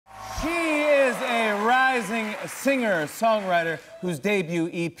rising singer-songwriter whose debut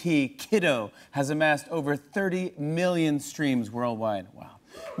EP, Kiddo, has amassed over 30 million streams worldwide. Wow.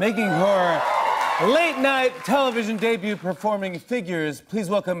 Making her late-night television debut performing Figures, please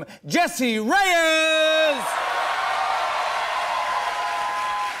welcome Jessie Reyez!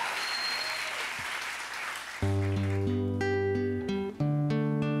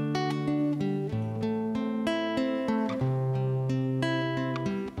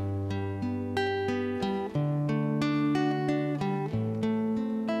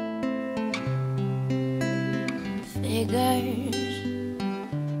 Figures,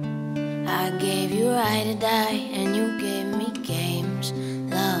 I gave you right to die and you gave me games.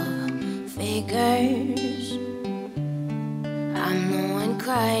 Love, figures, I'm the one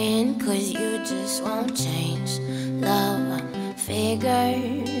crying cause you just won't change. Love,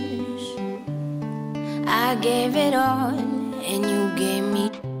 figures, I gave it all and you gave me.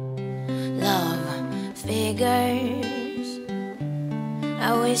 Love, figures,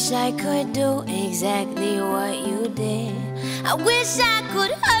 I wish I could do exactly what you did. I wish I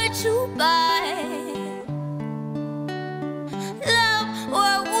could hurt you by love.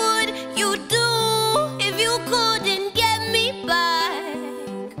 What would you do if you couldn't get me back?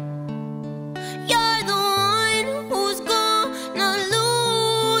 You're the one who's gonna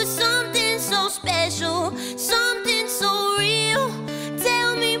lose something so special, something so real.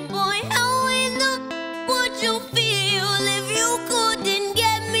 Tell me, boy, how in the would you feel if you couldn't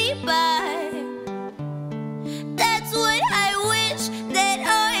get me back? That's what I wish that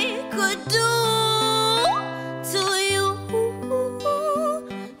I could do to you.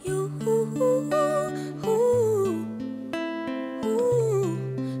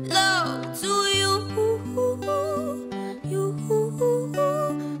 Love to you.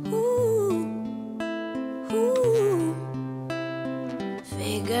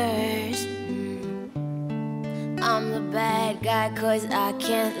 Figures, I'm the bad guy cause I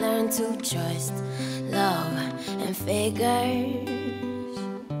can't learn to trust. Love and figures,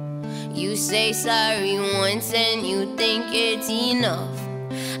 you say sorry once and you think it's enough.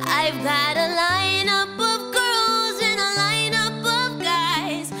 I've got a lineup of girls and a lineup of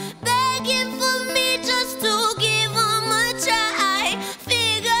guys begging for me just to give them a try.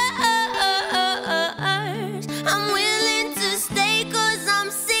 Figures, I'm willing to stay cause I'm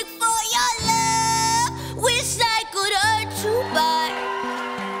sick for your love. Wish I could hurt you by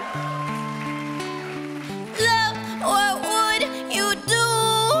love. What would you do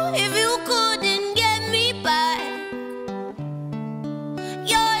if you couldn't get me back?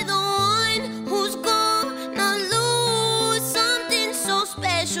 You're the one who's gonna lose something so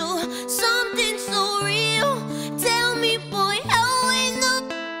special, something so real. Tell me, boy, how in the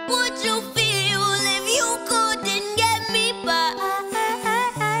would you feel if you couldn't get me back?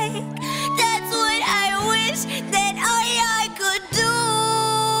 That's what I wish that I could do.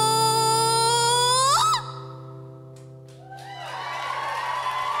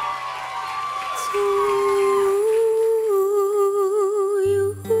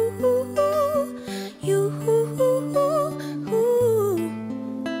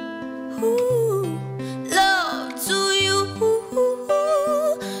 Love to you.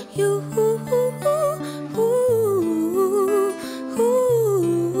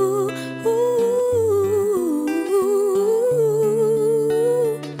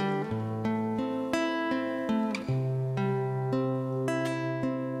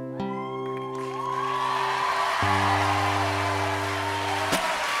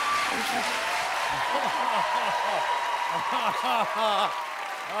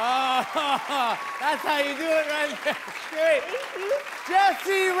 That's how you do it right there. Great.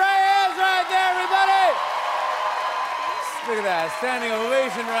 Jessie Reyez right there, everybody. Look at that, standing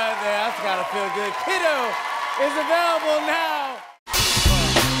ovation right there. That's gotta feel good. Kiddo is available now.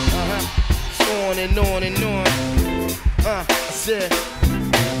 On and on and on. I said,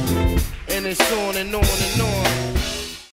 and it's on and on and on.